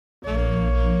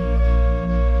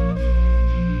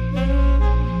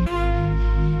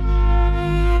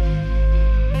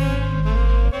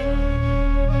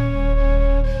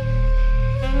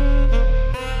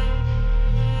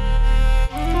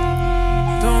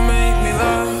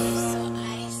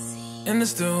the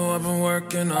stew, I've been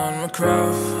working on my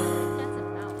craft.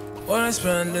 What I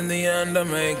spend in the end, I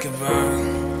make it back.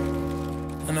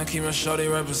 And I keep my shorty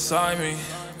right beside me.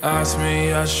 Ask me,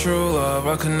 that's true love,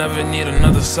 I could never need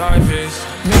another side piece.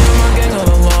 Me and my gang on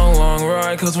a long, long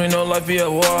ride, cause we know life be a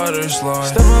water slide.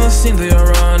 Step on the scene, they are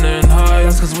running high,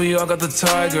 that's cause we all got the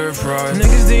tiger pride.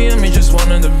 Niggas DM me just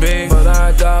wanting to be, but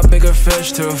I got bigger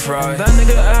fish to fry. That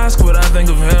nigga ask what I think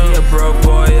of him, he a broke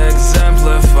boy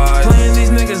exemplified. Playing these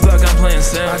niggas like I'm playing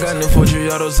Sims. I got new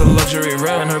Forgiatos, a luxury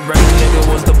rim, and her brand new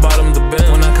nigga was the bottom of the bin.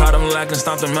 When I caught him lacking,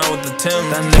 stomped him out with the Tim.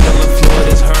 That nigga look fluid,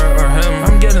 is her or him.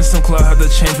 I'm getting some clout, had to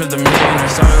change for the meaner.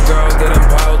 Saw your girl getting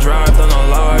pile drived on a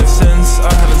live since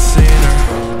I haven't seen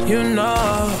her. You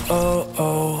know,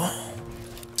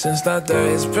 since that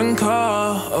day it's been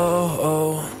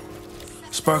cold.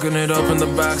 Sparking it up in the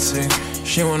backseat.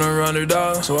 She wanna run her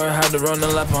dog, so I had to run the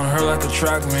lap on her like a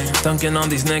track meet. Dunking on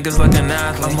these niggas like an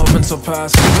athlete. I'm hoping so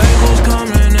passive. Labels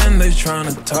coming in, they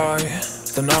tryna tie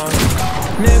the knot.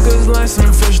 Niggas like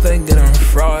some fish, they getting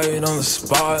fried on the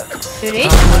spot. How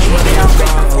much money I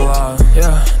got? A lot.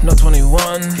 Yeah, no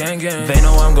 21. Gang. They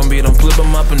know I'm gon' beat them, flip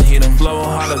them up and heat them. Blow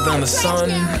hotter than the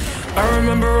sun. I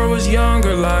remember I was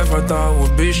younger, life I thought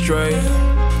would be straight.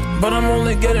 But I'm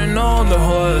only getting older,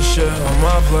 whole other shit on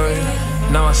my plate.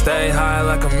 Now I stay high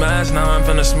like a match, now I'm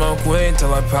finna smoke weed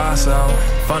till I pass out.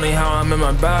 Funny how I'm in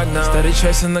my bag now, steady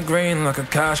chasing the green like a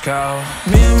cash cow.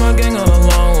 Me and my gang on a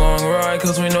long, long ride,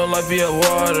 cause we know life be a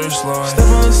water slide. Step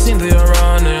on the scene, they are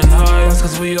running high, that's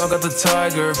cause we all got the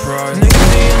tiger pride. Niggas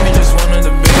DM me just wanted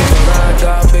to be, but I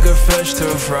got bigger fish to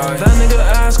fry. That nigga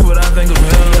ask what I think of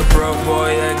him, the broke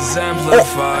boy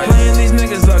exemplified. Playing these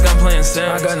niggas like I'm playing Sims.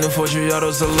 I got new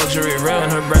Forgiatos, a luxury rim,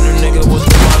 and her brand new nigga was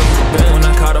the bottom of the bin. When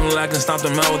I caught him lacking, stomped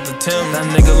him out with the Tim. That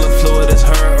nigga look fluid, is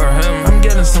her or him. I'm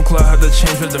getting some clout, had to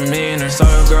change for demeanor. Saw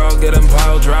your girl getting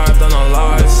pile drived on a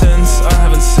live since I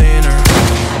haven't seen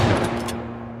her.